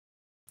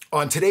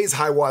On today's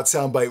Hiwatt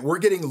Soundbite, we're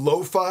getting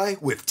lo-fi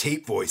with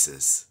tape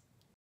voices.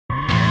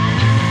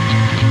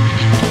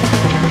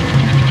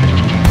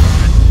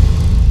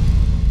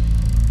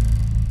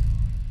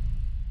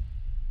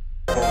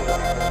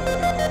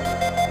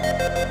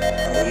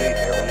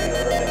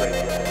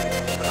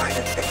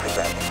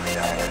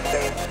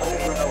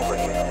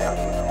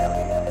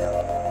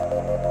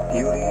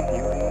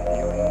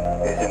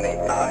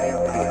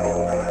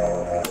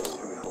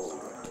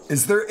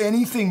 Is there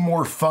anything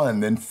more fun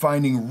than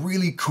finding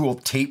really cool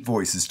tape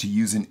voices to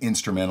use in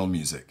instrumental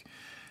music?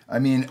 I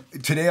mean,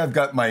 today I've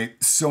got my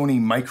Sony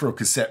micro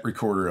cassette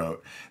recorder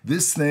out.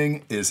 This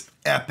thing is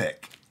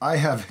epic. I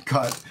have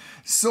got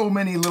so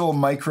many little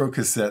micro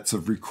cassettes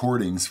of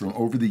recordings from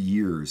over the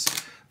years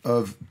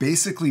of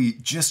basically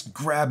just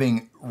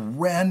grabbing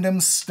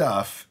random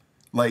stuff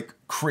like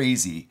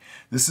crazy.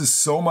 This is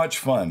so much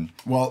fun.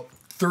 Well,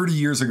 30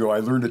 years ago, I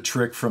learned a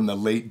trick from the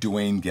late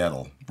Dwayne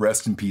Gettle.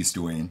 Rest in peace,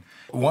 Dwayne.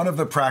 One of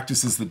the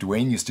practices that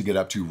Dwayne used to get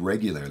up to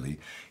regularly,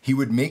 he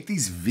would make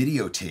these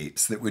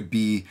videotapes that would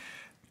be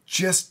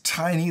just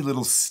tiny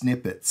little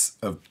snippets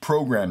of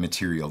program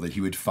material that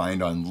he would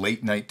find on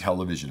late night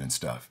television and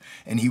stuff.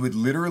 And he would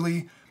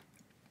literally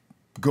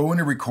go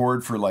into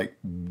record for like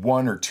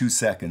 1 or 2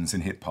 seconds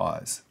and hit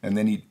pause. And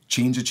then he'd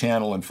change a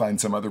channel and find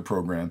some other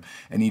program,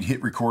 and he'd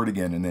hit record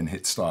again and then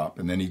hit stop.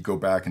 And then he'd go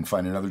back and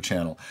find another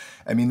channel.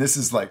 I mean, this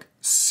is like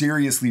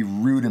seriously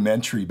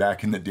rudimentary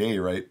back in the day,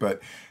 right? But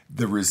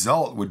the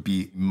result would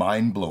be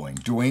mind-blowing.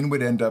 Dwayne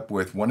would end up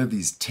with one of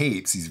these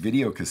tapes, these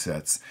video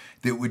cassettes,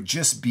 that would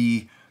just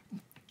be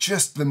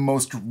just the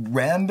most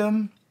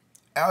random,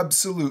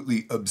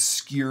 absolutely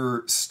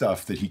obscure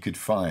stuff that he could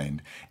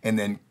find, and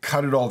then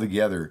cut it all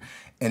together,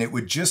 and it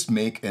would just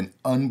make an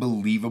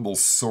unbelievable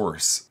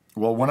source.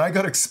 Well, when I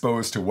got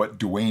exposed to what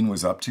Dwayne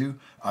was up to,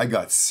 I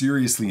got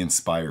seriously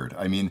inspired.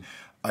 I mean,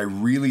 I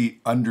really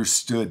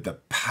understood the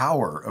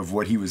power of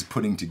what he was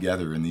putting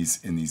together in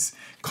these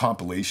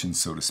compilations,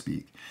 so to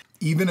speak.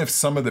 Even if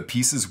some of the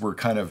pieces were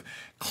kind of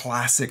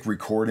classic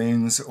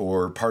recordings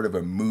or part of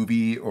a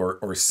movie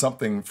or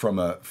something from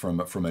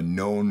a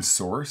known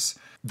source,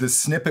 the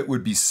snippet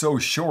would be so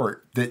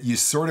short that you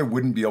sort of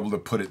wouldn't be able to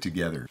put it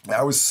together.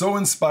 I was so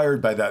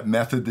inspired by that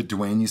method that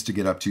Dwayne used to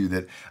get up to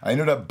that I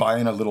ended up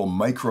buying a little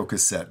micro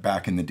cassette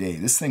back in the day.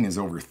 This thing is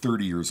over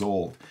 30 years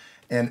old.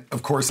 And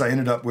of course I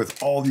ended up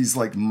with all these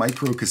like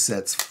micro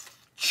cassettes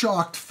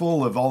chocked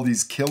full of all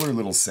these killer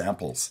little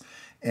samples.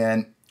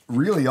 And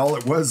really all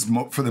it was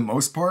for the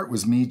most part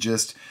was me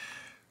just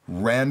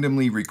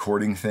randomly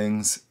recording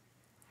things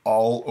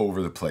all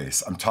over the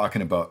place. I'm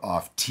talking about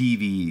off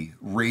TV,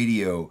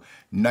 radio,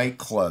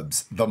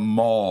 nightclubs, the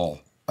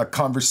mall, a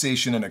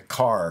conversation in a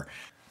car.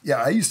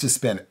 Yeah, I used to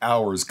spend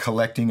hours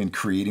collecting and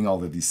creating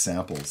all of these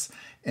samples.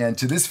 And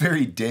to this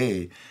very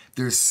day,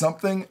 there's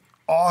something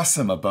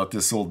awesome about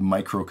this old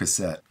micro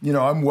cassette. You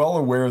know, I'm well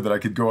aware that I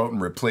could go out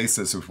and replace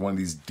this with one of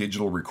these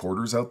digital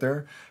recorders out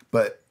there,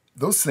 but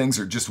those things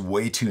are just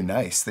way too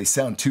nice. They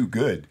sound too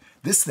good.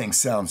 This thing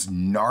sounds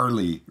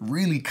gnarly,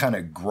 really kind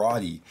of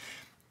grotty.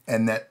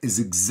 And that is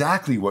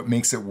exactly what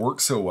makes it work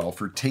so well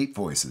for tape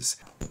voices.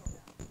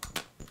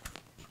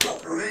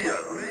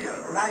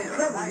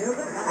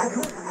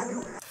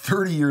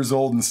 30 years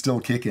old and still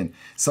kicking.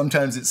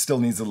 Sometimes it still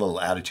needs a little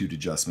attitude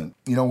adjustment.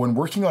 You know, when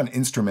working on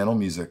instrumental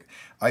music,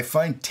 I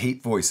find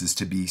tape voices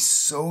to be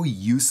so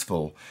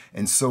useful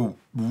and so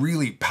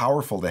really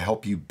powerful to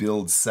help you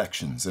build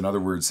sections. In other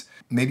words,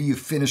 maybe you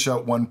finish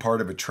out one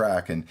part of a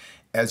track, and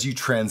as you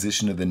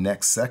transition to the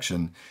next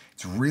section,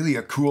 it's really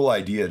a cool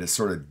idea to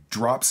sort of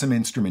drop some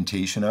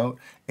instrumentation out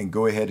and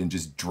go ahead and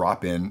just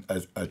drop in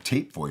a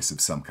tape voice of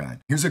some kind.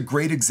 Here's a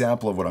great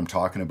example of what I'm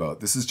talking about.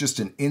 This is just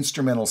an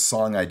instrumental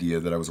song idea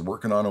that I was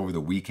working on over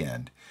the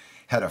weekend.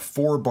 Had a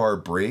 4-bar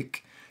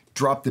break,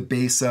 dropped the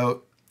bass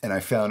out, and I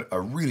found a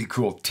really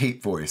cool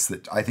tape voice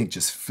that I think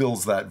just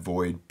fills that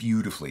void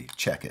beautifully.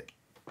 Check it.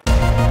 He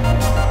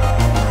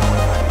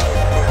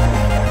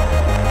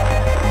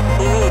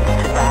needs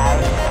to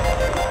die.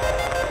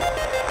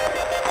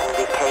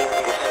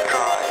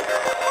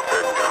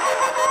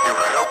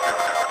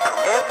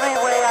 Every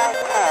way I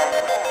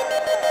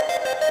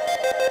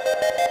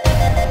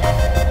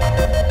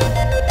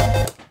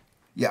can.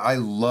 Yeah, I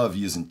love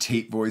using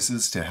tape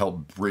voices to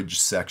help bridge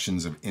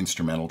sections of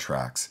instrumental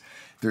tracks.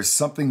 There's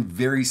something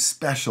very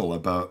special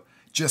about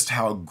just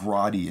how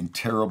grotty and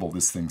terrible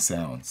this thing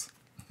sounds.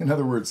 In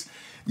other words,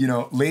 you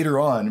know, later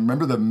on,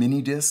 remember the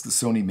mini disc, the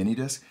Sony mini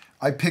disc?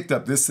 I picked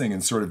up this thing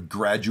and sort of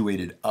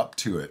graduated up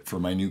to it for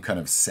my new kind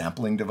of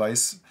sampling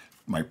device,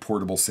 my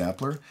portable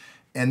sampler.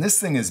 And this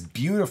thing is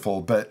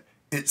beautiful, but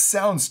it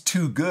sounds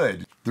too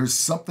good. There's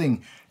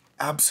something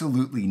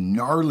absolutely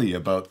gnarly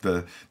about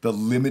the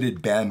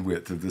limited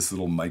bandwidth of this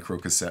little micro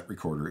cassette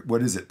recorder.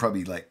 What is it?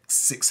 Probably like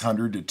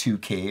 600 to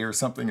 2K or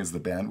something is the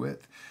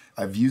bandwidth.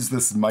 I've used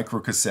this micro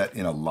cassette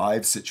in a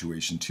live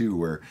situation too,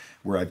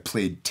 where I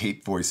played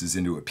tape voices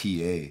into a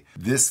PA.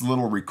 This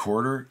little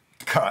recorder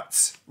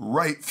cuts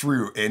right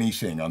through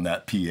anything on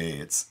that PA.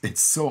 It's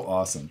so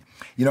awesome.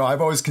 You know,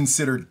 I've always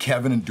considered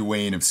Kevin and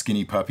Dwayne of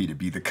Skinny Puppy to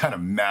be the kind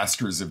of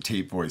masters of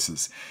tape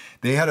voices.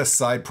 They had a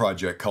side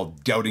project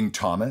called Doubting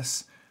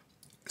Thomas.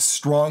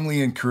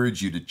 Strongly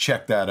encourage you to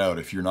check that out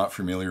if you're not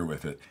familiar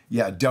with it.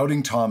 Yeah,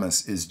 Doubting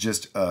Thomas is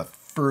just a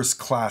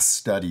first-class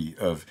study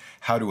of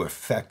how to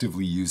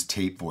effectively use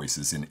tape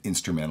voices in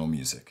instrumental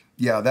music.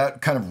 Yeah,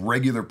 that kind of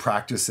regular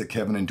practice that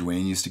Kevin and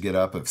Dwayne used to get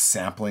up of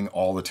sampling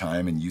all the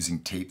time and using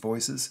tape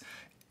voices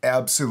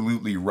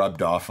absolutely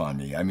rubbed off on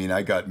me. I mean,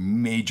 I got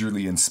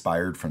majorly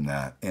inspired from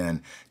that.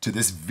 And to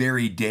this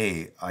very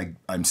day,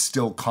 I'm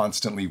still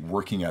constantly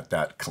working at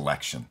that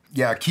collection.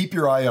 Yeah, keep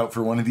your eye out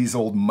for one of these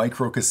old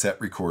micro cassette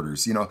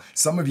recorders. You know,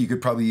 some of you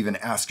could probably even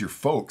ask your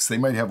folks. They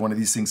might have one of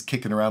these things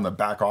kicking around the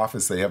back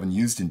office they haven't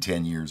used in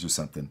 10 years or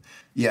something.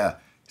 Yeah,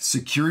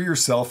 secure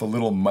yourself a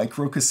little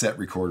micro cassette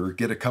recorder,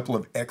 get a couple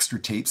of extra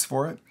tapes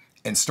for it,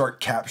 and start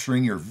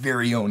capturing your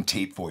very own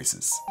tape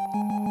voices.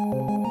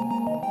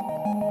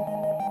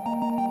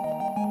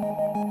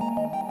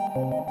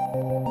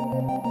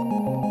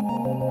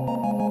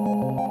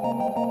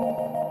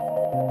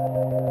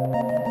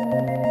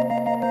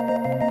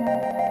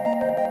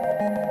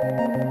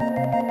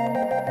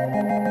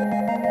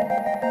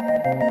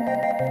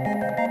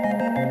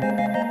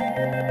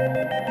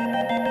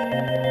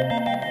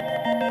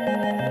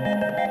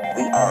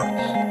 The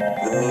arts,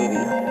 the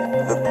media,